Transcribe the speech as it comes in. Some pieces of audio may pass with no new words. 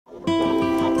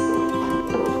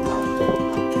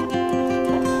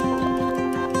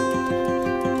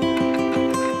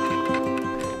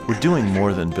doing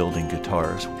more than building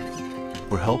guitars.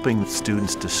 We're helping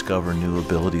students discover new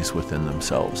abilities within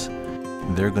themselves.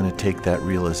 They're going to take that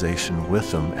realization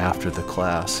with them after the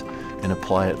class and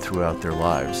apply it throughout their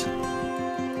lives.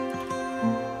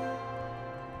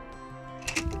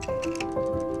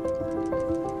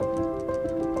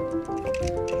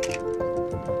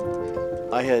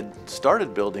 I had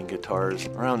started building guitars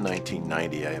around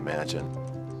 1990, I imagine.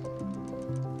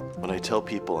 When I tell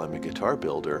people I'm a guitar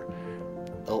builder,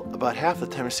 about half the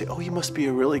time I say, "Oh, you must be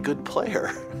a really good player."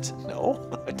 I said, "No,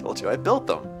 I told you I built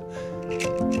them."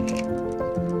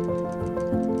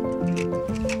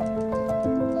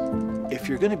 If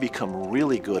you're going to become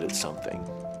really good at something,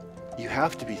 you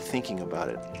have to be thinking about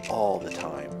it all the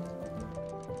time.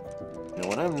 You know,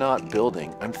 when I'm not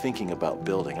building, I'm thinking about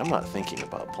building. I'm not thinking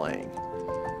about playing.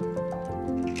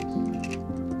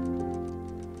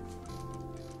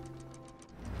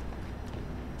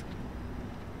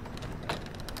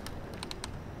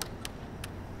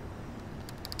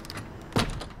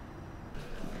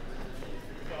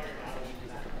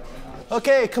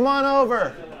 Okay, come on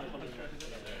over.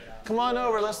 Come on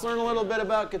over, let's learn a little bit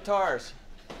about guitars.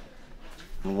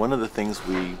 One of the things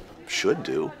we should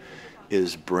do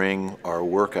is bring our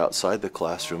work outside the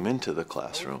classroom into the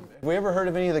classroom. Have we ever heard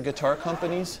of any of the guitar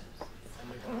companies?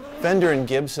 Fender and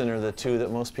Gibson are the two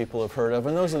that most people have heard of,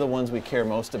 and those are the ones we care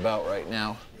most about right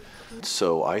now.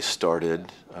 So I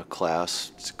started a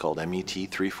class, it's called MET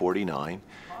 349.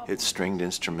 It's Stringed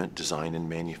Instrument Design and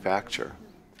Manufacture.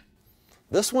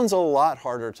 This one's a lot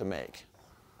harder to make.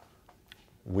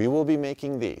 We will be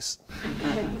making these.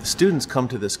 The students come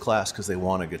to this class because they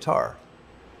want a guitar.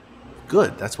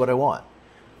 Good, that's what I want.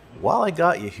 While I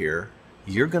got you here,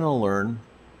 you're going to learn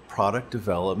product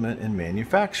development and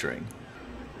manufacturing.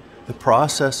 The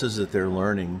processes that they're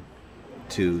learning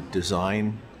to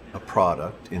design a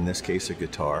product, in this case a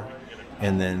guitar,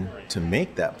 and then to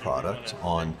make that product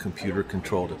on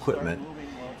computer-controlled equipment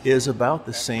is about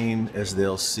the same as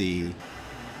they'll see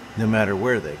no matter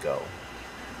where they go.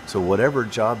 So whatever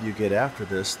job you get after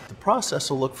this, the process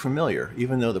will look familiar,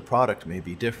 even though the product may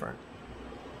be different.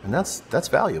 And that's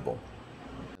valuable.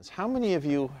 How many of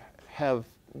you have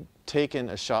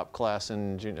taken a shop class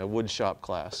a wood shop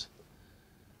class?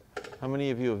 How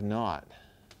many of you have not?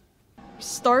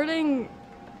 Starting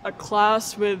a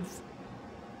class with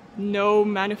no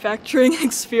manufacturing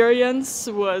experience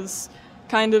was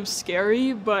kind of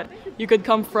scary, but you could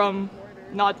come from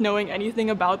not knowing anything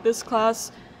about this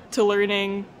class to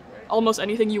learning almost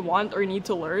anything you want or need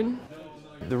to learn.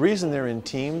 The reason they're in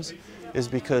teams is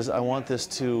because I want this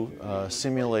to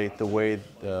simulate the way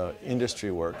the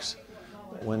industry works.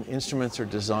 When instruments are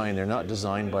designed, they're not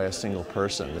designed by a single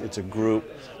person. It's a group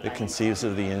that conceives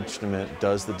of the instrument,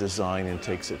 does the design, and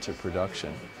takes it to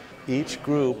production. Each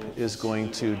group is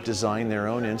going to design their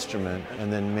own instrument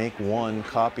and then make one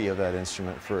copy of that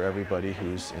instrument for everybody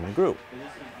who's in the group.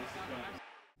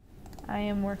 I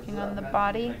am working on the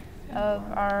body of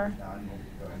our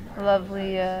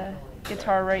lovely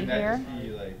guitar right here.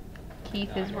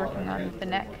 Keith is working on the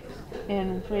neck,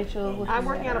 and Rachel is looking I'm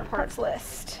working on a parts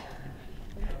list.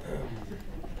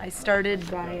 I started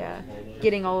by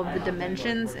getting all of the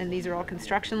dimensions, and these are all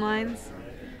construction lines.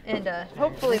 And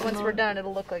hopefully once we're done,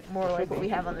 it'll look like more like what we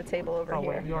have on the table over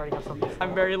here. You already have something.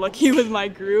 I'm very lucky with my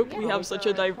group. We have such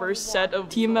a diverse set of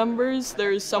team members.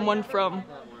 There's someone from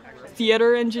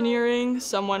theater engineering,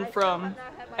 someone from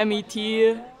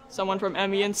MET, someone from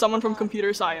ME, and someone from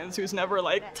computer science who's never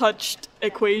touched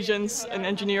equations and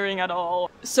engineering at all.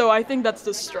 So I think that's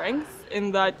the strength,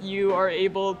 in that you are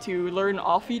able to learn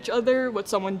off each other. What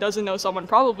someone doesn't know, someone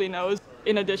probably knows,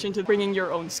 in addition to bringing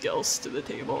your own skills to the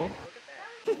table.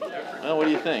 Well, what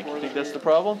do you think? You think that's the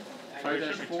problem?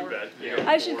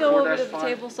 I should go over to the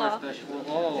table saw.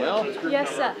 Well,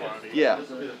 Yes, sir. yeah.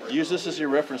 Use this as your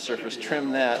reference surface,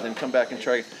 trim that, and then come back and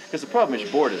try. Because the problem is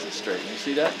your board isn't straight. You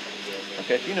see that?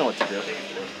 Okay, you know what to do.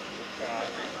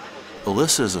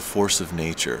 Alyssa is a force of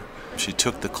nature. She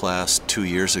took the class 2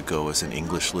 years ago as an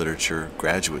English literature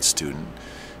graduate student.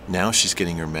 Now she's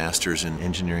getting her master's in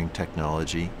engineering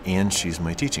technology, and she's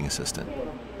my teaching assistant.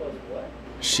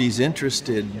 She's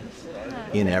interested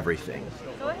in everything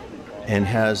and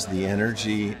has the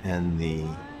energy and the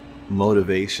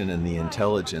motivation and the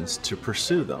intelligence to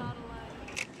pursue them.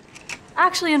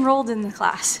 Actually enrolled in the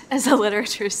class as a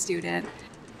literature student.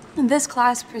 And this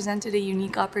class presented a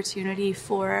unique opportunity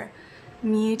for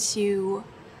me to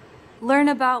learn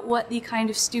about what the kind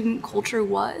of student culture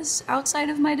was outside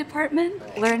of my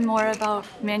department, learn more about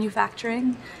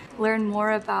manufacturing, learn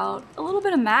more about a little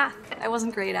bit of math. I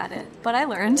wasn't great at it, but I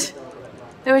learned.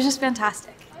 It was just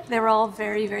fantastic. They were all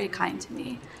very, very kind to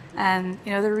me. And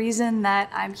the reason that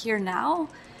I'm here now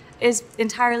is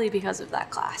entirely because of that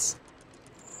class.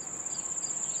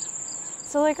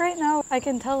 So like right now, I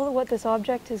can tell what this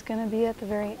object is going to be at the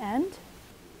very end.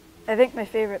 I think my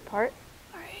favorite part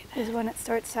is when it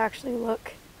starts to actually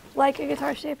look like a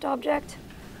guitar-shaped object,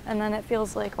 and then it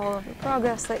feels like all of the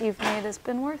progress that you've made has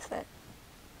been worth it.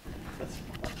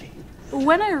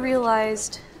 When I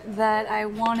realized that I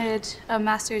wanted a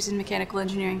master's in mechanical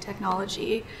engineering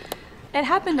technology, it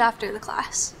happened after the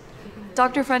class.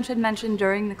 Dr. French had mentioned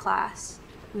during the class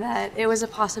that it was a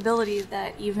possibility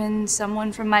that even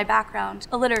someone from my background,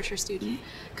 a literature student,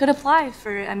 could apply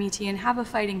for MET and have a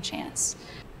fighting chance.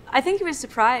 I think he was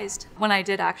surprised when I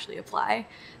did actually apply,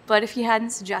 but if he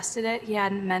hadn't suggested it, he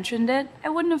hadn't mentioned it, I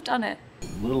wouldn't have done it.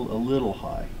 A little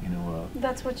high,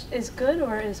 That's what is good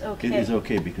or is okay? It is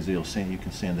okay because you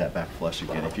can sand that back flush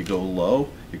again. If you go low,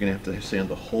 you're going to have to sand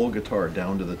the whole guitar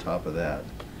down to the top of that.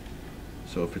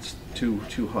 So if it's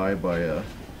too high by a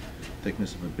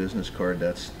thickness of a business card,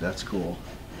 that's cool.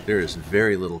 There is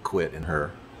very little quit in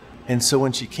her. And so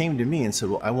when she came to me and said,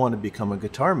 well, I want to become a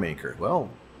guitar maker. Well,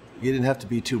 you didn't have to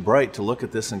be too bright to look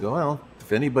at this and go, well,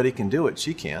 if anybody can do it,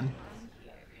 she can.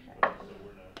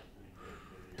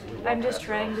 I'm just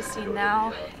trying to see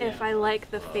now if I like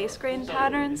the face grain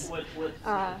patterns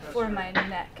for my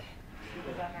neck.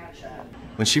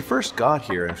 When she first got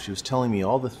here, she was telling me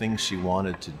all the things she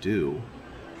wanted to do.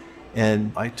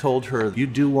 And I told her, you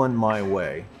do one my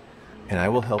way, and I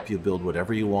will help you build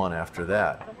whatever you want after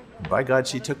that. And by God,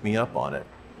 she took me up on it.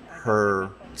 Her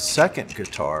second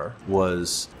guitar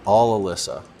was all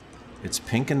Alyssa. It's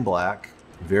pink and black,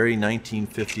 very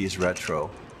 1950s retro.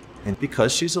 And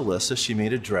because she's Alyssa, she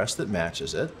made a dress that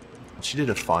matches it. She did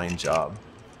a fine job.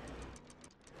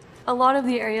 A lot of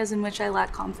the areas in which I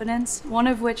lack confidence, one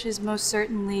of which is most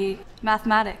certainly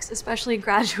mathematics, especially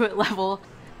graduate level.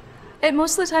 It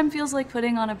most of the time feels like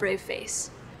putting on a brave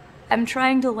face. I'm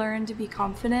trying to learn to be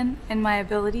confident in my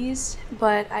abilities,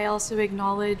 but I also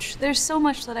acknowledge there's so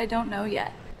much that I don't know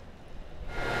yet.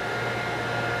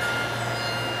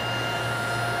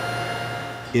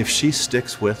 If she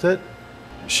sticks with it,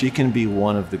 she can be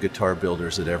one of the guitar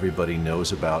builders that everybody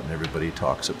knows about and everybody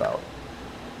talks about.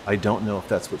 I don't know if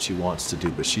that's what she wants to do,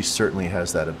 but she certainly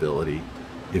has that ability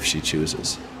if she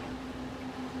chooses.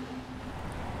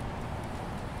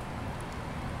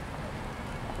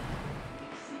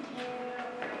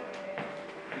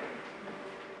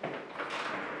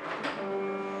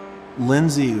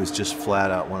 Lyndsay was just flat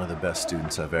out one of the best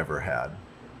students I've ever had.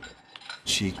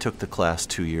 She took the class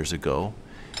 2 years ago,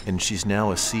 and she's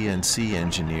now a CNC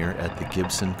engineer at the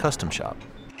Gibson custom shop.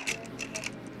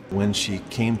 When she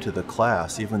came to the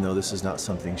class, even though this is not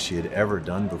something she had ever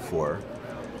done before,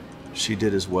 she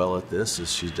did as well at this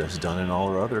as she has done in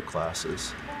all her other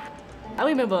classes. I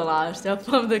remember a lot of stuff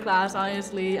from the class,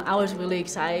 honestly. I was really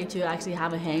excited to actually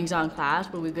have a hands-on class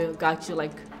where we got to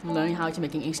learn how to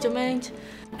make an instrument.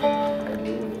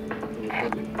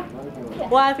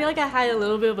 Well, I feel like I had a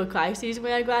little bit of a crisis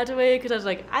when I graduated because I was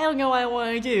like, I don't know what I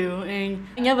want to do. And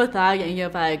I never thought I'd end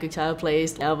up at a guitar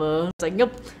place ever. It's like,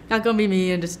 nope, not gonna be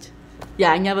me. And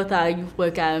I never thought I'd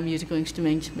work at a musical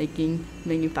instrument making,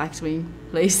 manufacturing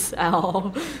place at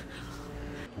all.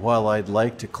 While I'd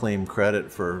like to claim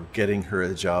credit for getting her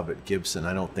a job at Gibson,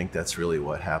 I don't think that's really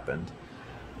what happened.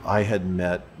 I had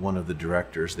met one of the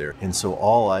directors there, and so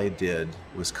all I did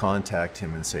was contact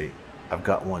him and say, I've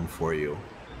got one for you.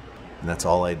 And that's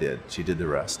all I did. She did the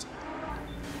rest.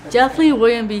 Definitely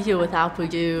wouldn't be here without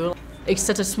Purdue. It's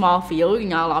such a small field,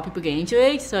 not a lot of people get into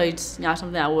it, so it's not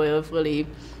something I would have really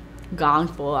gone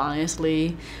for,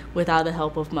 honestly, without the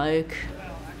help of Mike.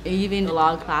 Even a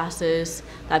lot of classes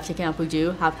that I've taken at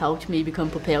Purdue have helped me become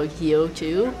prepared here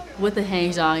too. With the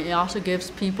hands-on, it also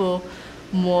gives people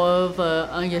more of an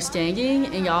understanding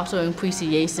and also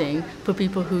appreciation for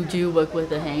people who do work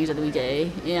with their hands every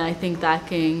day. And I think that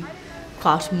can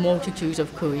cross multitudes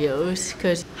of careers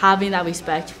because having that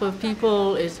respect for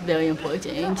people is very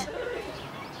important.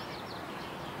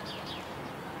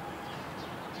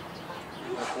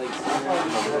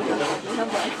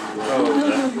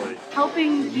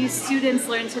 Helping these students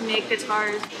learn to make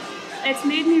guitars, it's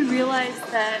made me realize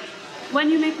that when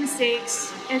you make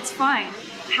mistakes, it's fine.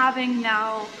 Having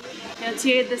now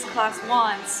TA'd this class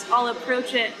once, I'll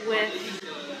approach it with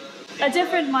a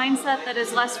different mindset that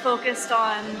is less focused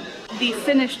on the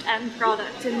finished end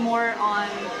product and more on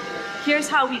here's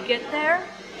how we get there,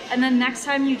 and then next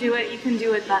time you do it, you can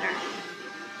do it better.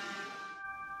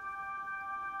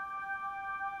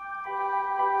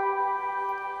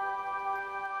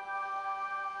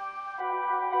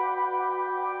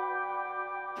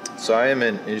 So I am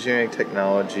in engineering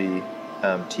technology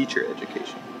teacher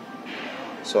education.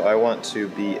 So I want to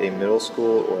be a middle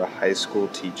school or a high school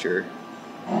teacher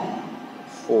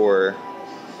for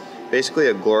basically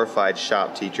a glorified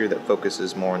shop teacher that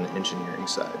focuses more on the engineering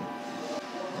side.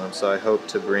 So I hope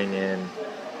to bring in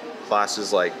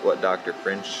classes like what Dr.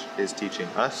 French is teaching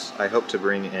us. I hope to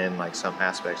bring in like some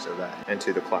aspects of that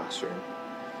into the classroom.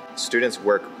 Students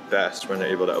work best when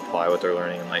they're able to apply what they're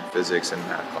learning in like physics and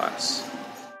math class.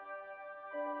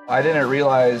 I didn't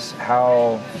realize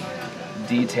how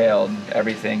detailed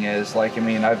everything is. Like, I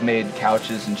mean, I've made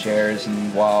couches and chairs,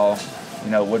 and while,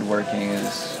 you know, woodworking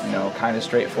is, you know, kind of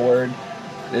straightforward,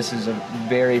 this is a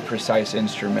very precise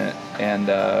instrument, and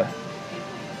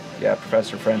yeah,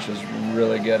 Professor French is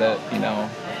really good at, you know,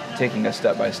 taking us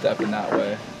step by step in that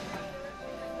way.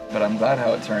 But I'm glad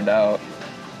how it turned out.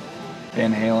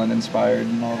 Van Halen inspired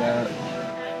and all that.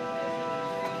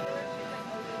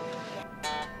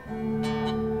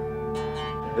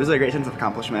 It was a great sense of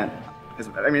accomplishment.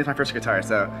 I mean, it's my first guitar,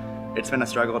 so it's been a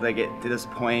struggle to get to this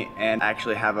point and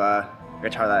actually have a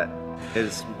guitar that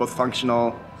is both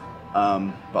functional,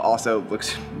 but also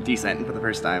looks decent for the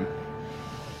first time.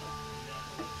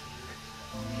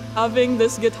 Having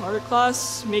this guitar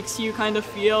class makes you kind of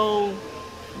feel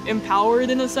empowered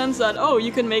in a sense that, oh,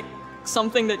 you can make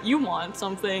something that you want,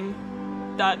 something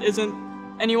that isn't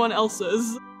anyone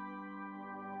else's.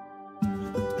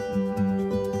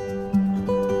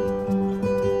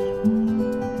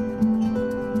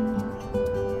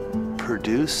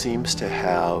 Purdue seems to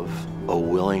have a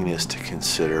willingness to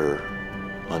consider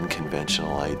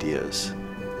unconventional ideas.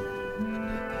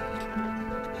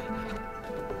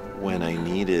 When I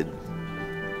needed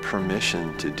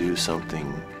permission to do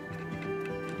something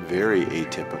very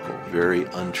atypical, very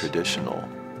untraditional,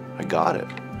 I got it.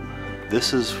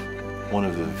 This is one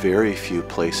of the very few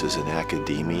places in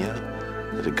academia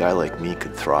that a guy like me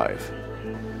could thrive.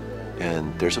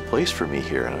 And there's a place for me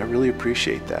here, and I really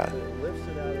appreciate that.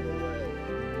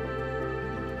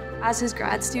 As his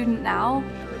grad student now,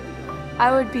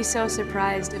 I would be so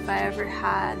surprised if I ever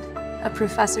had a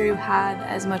professor who had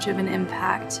as much of an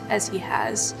impact as he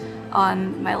has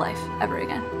on my life ever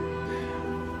again.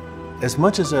 As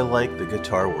much as I like the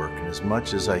guitar work, and as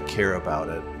much as I care about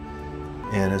it,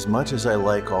 and as much as I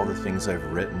like all the things I've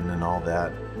written and all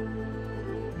that,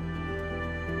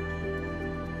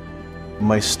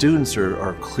 my students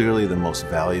are clearly the most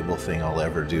valuable thing I'll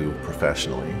ever do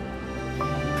professionally.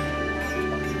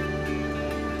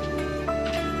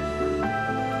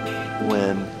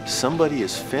 When somebody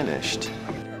is finished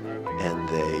and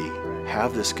they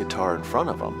have this guitar in front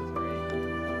of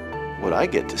them, what I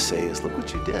get to say is, look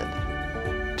what you did.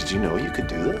 Did you know you could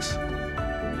do this?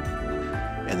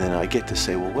 And then I get to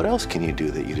say, well, what else can you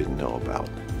do that you didn't know about?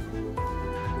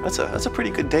 That's a pretty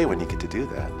good day when you get to do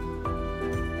that.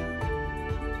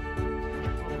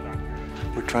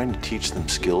 We're trying to teach them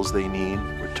skills they need.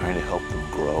 We're trying to help them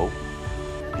grow,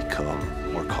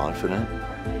 become more confident,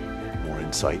 more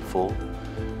insightful,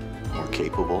 more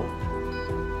capable.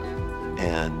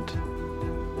 And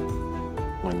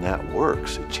when that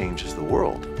works, it changes the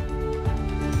world.